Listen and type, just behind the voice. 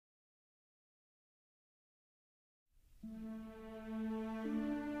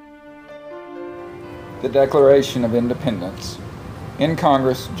The Declaration of Independence. In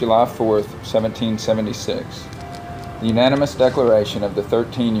Congress, July 4, 1776. The unanimous declaration of the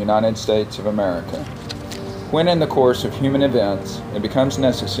 13 United States of America. When in the course of human events it becomes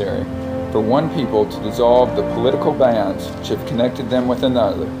necessary for one people to dissolve the political bands which have connected them with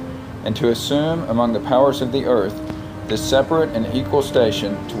another, and to assume among the powers of the earth the separate and equal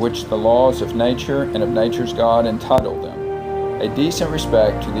station to which the laws of nature and of nature's God entitle them, a decent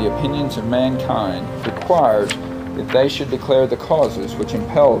respect to the opinions of mankind requires that they should declare the causes which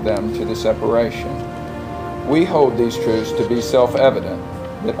impel them to the separation. We hold these truths to be self-evident,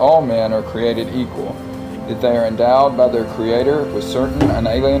 that all men are created equal, that they are endowed by their Creator with certain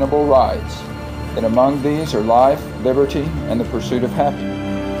unalienable rights, that among these are life, liberty, and the pursuit of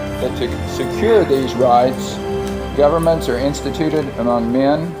happiness, that to secure these rights, governments are instituted among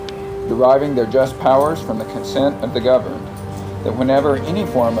men, deriving their just powers from the consent of the governed, that whenever any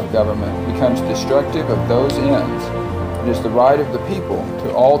form of government becomes destructive of those ends, it is the right of the people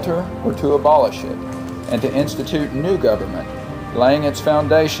to alter or to abolish it, and to institute new government, laying its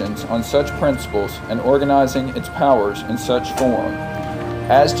foundations on such principles and organizing its powers in such form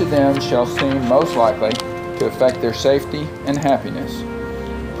as to them shall seem most likely to affect their safety and happiness.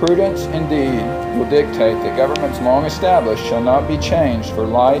 Prudence, indeed, will dictate that governments long established shall not be changed for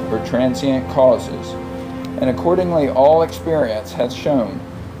light or transient causes, and accordingly all experience hath shown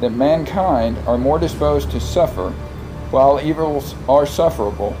that mankind are more disposed to suffer while evils are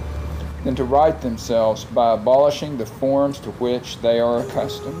sufferable than to right themselves by abolishing the forms to which they are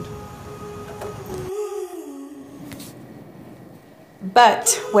accustomed.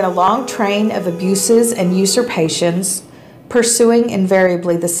 But when a long train of abuses and usurpations, pursuing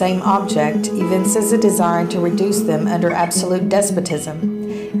invariably the same object, evinces a desire to reduce them under absolute despotism,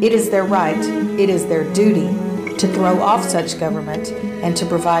 it is their right, it is their duty, to throw off such government and to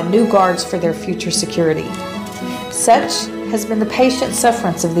provide new guards for their future security. Such has been the patient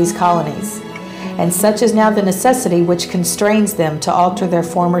sufferance of these colonies, and such is now the necessity which constrains them to alter their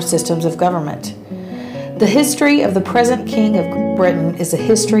former systems of government. The history of the present King of Britain is a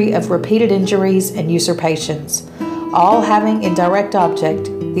history of repeated injuries and usurpations, all having in direct object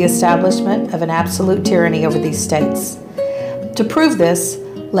the establishment of an absolute tyranny over these states. To prove this,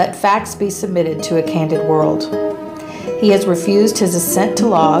 let facts be submitted to a candid world. He has refused his assent to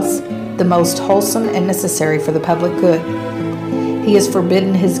laws, the most wholesome and necessary for the public good. He has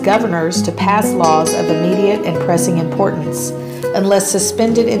forbidden his governors to pass laws of immediate and pressing importance, unless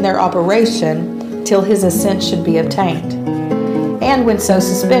suspended in their operation till his assent should be obtained. And when so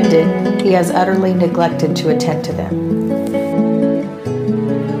suspended, he has utterly neglected to attend to them.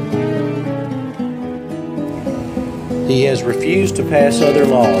 He has refused to pass other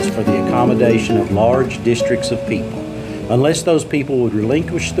laws for the accommodation of large districts of people, unless those people would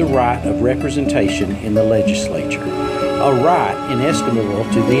relinquish the right of representation in the legislature, a right inestimable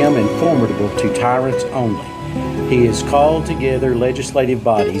to them and formidable to tyrants only. He has called together legislative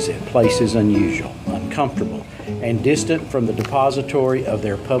bodies at places unusual, uncomfortable, and distant from the depository of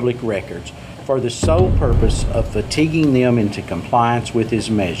their public records, for the sole purpose of fatiguing them into compliance with his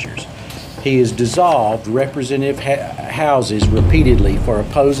measures. He has dissolved representative houses repeatedly for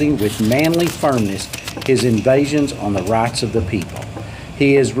opposing with manly firmness his invasions on the rights of the people.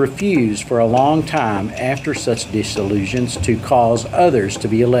 He has refused for a long time after such dissolutions to cause others to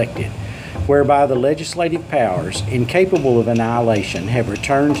be elected, whereby the legislative powers, incapable of annihilation, have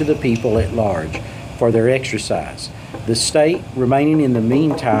returned to the people at large for their exercise, the state remaining in the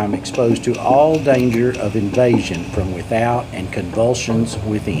meantime exposed to all danger of invasion from without and convulsions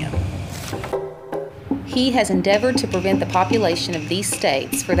within. He has endeavored to prevent the population of these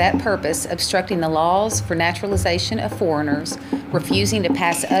states, for that purpose obstructing the laws for naturalization of foreigners, refusing to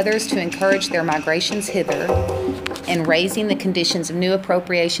pass others to encourage their migrations hither, and raising the conditions of new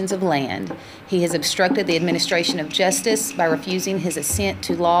appropriations of land. He has obstructed the administration of justice by refusing his assent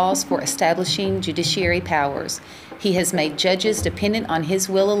to laws for establishing judiciary powers. He has made judges dependent on his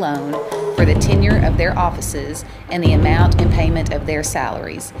will alone for the tenure of their offices and the amount and payment of their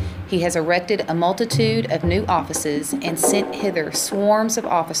salaries. He has erected a multitude of new offices and sent hither swarms of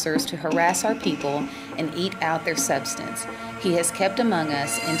officers to harass our people and eat out their substance. He has kept among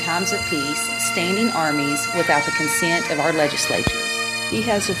us in times of peace standing armies without the consent of our legislatures. He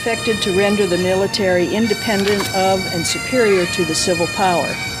has effected to render the military independent of and superior to the civil power.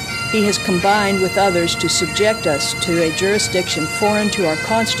 He has combined with others to subject us to a jurisdiction foreign to our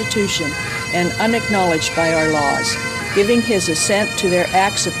Constitution and unacknowledged by our laws, giving his assent to their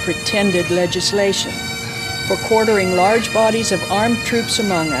acts of pretended legislation, for quartering large bodies of armed troops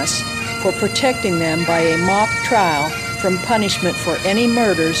among us, for protecting them by a mock trial from punishment for any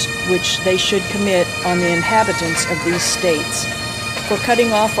murders which they should commit on the inhabitants of these states, for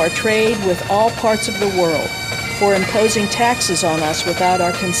cutting off our trade with all parts of the world, for imposing taxes on us without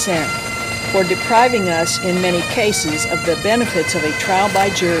our consent, for depriving us in many cases of the benefits of a trial by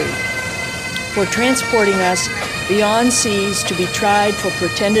jury, for transporting us beyond seas to be tried for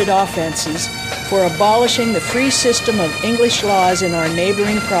pretended offenses, for abolishing the free system of English laws in our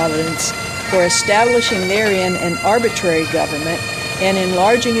neighboring province, for establishing therein an arbitrary government, and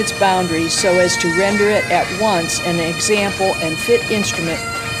enlarging its boundaries so as to render it at once an example and fit instrument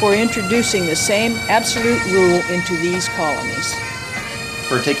for introducing the same absolute rule into these colonies.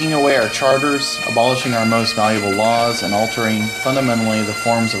 For taking away our charters, abolishing our most valuable laws, and altering fundamentally the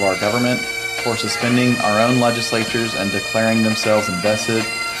forms of our government, for suspending our own legislatures and declaring themselves invested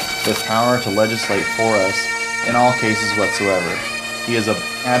with power to legislate for us in all cases whatsoever. He has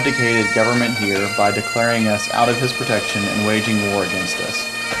abdicated government here by declaring us out of his protection and waging war against us.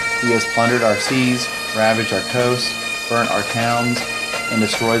 He has plundered our seas, ravaged our coasts, burnt our towns, and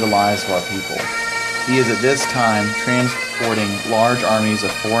destroyed the lives of our people. He is at this time transporting large armies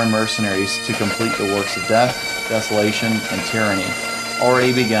of foreign mercenaries to complete the works of death, desolation, and tyranny,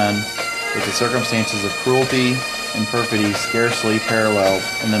 already begun with the circumstances of cruelty and perfidy scarcely paralleled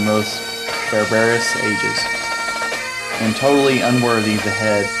in the most barbarous ages, and totally unworthy the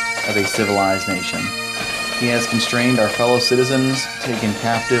head of a civilized nation. He has constrained our fellow citizens, taken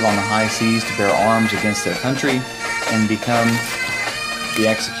captive on the high seas to bear arms against their country, and become the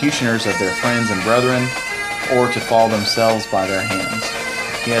executioners of their friends and brethren, or to fall themselves by their hands.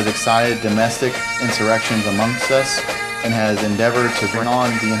 He has excited domestic insurrections amongst us, and has endeavored to bring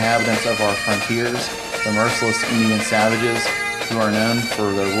on the inhabitants of our frontiers, the merciless Indian savages, who are known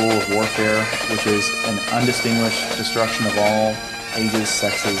for their rule of warfare, which is an undistinguished destruction of all ages,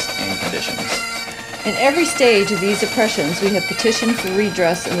 sexes, and conditions. In every stage of these oppressions, we have petitioned for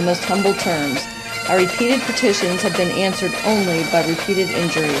redress in the most humble terms. Our repeated petitions have been answered only by repeated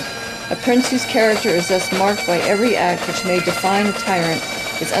injury. A prince whose character is thus marked by every act which may define a tyrant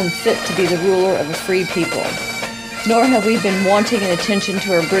is unfit to be the ruler of a free people. Nor have we been wanting in attention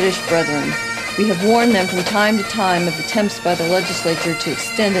to our British brethren. We have warned them from time to time of attempts by the legislature to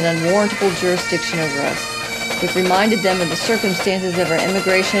extend an unwarrantable jurisdiction over us. We've reminded them of the circumstances of our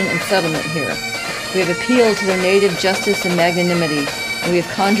emigration and settlement here. We have appealed to their native justice and magnanimity, and we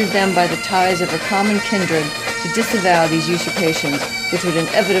have conjured them by the ties of our common kindred to disavow these usurpations, which would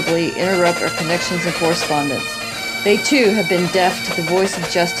inevitably interrupt our connections and correspondence. They too have been deaf to the voice of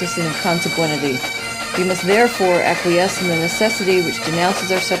justice and consanguinity. We must therefore acquiesce in the necessity which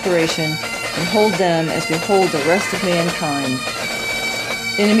denounces our separation, and hold them as we hold the rest of mankind.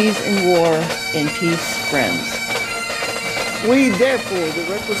 Enemies in war, in peace, friends. We, therefore,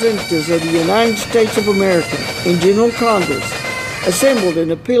 the representatives of the United States of America in General Congress, assembled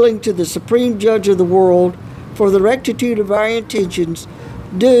and appealing to the Supreme Judge of the world for the rectitude of our intentions,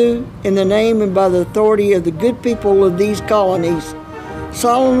 do, in the name and by the authority of the good people of these colonies,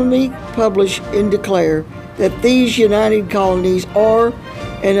 solemnly publish and declare that these united colonies are,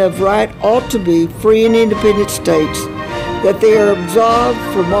 and of right ought to be, free and independent states, that they are absolved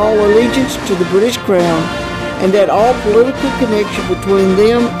from all allegiance to the British Crown, and that all political connection between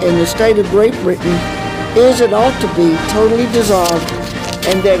them and the state of Great Britain is and ought to be totally dissolved,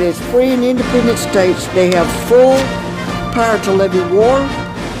 and that as free and independent states they have full power to levy war,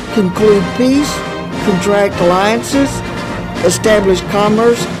 conclude peace, contract alliances, establish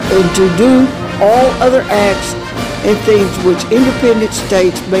commerce, and to do all other acts and things which independent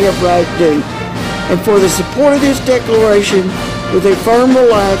states may of right do. And for the support of this declaration, with a firm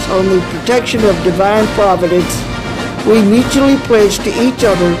reliance on the protection of divine providence, we mutually pledge to each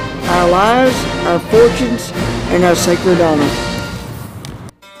other our lives, our fortunes, and our sacred honor.